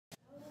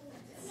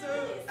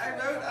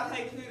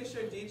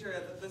Deidre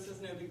that this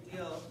is no big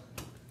deal,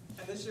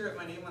 and this year wrote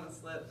my name on a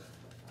slip.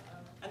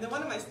 And then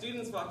one of my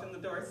students walked in the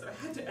door, so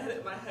I had to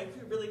edit my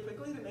haiku really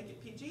quickly to make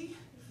it PG.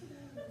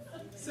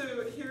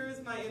 So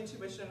here's my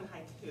intuition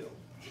haiku,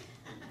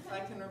 if I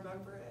can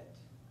remember it.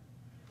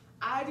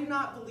 I do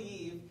not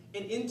believe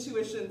in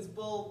intuition's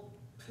bull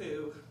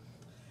poo.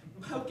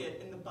 Poke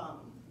it in the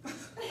bum.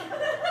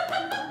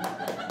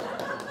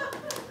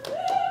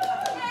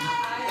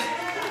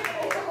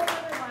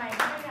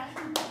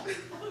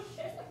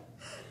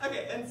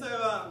 Okay, and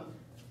so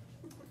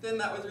then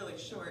that was really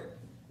short.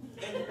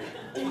 And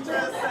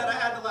Deidre said I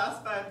had the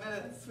last 5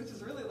 minutes, which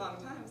is a really long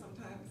time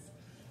sometimes.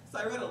 So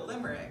I wrote a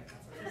limerick.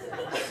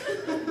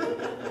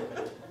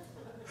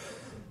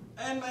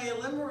 And my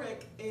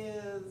limerick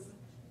is,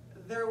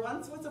 there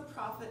once was a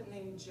prophet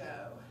named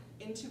Joe,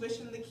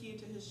 intuition the key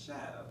to his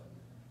show.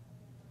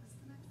 What's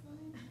the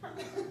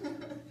next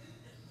line?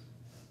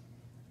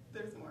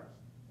 There's more.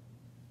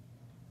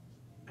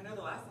 I know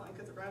the last line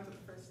because it rhymes with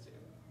the first two.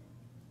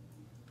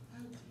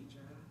 Oh, Deidre.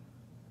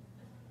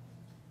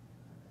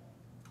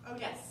 Oh,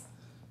 yes.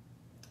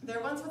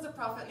 There once was a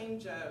prophet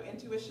named Joe,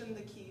 intuition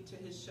the key to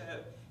his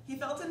show. He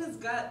felt in his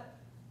gut,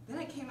 then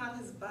it came out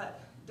his butt.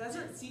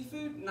 Desert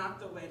seafood, not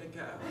the way to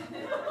go.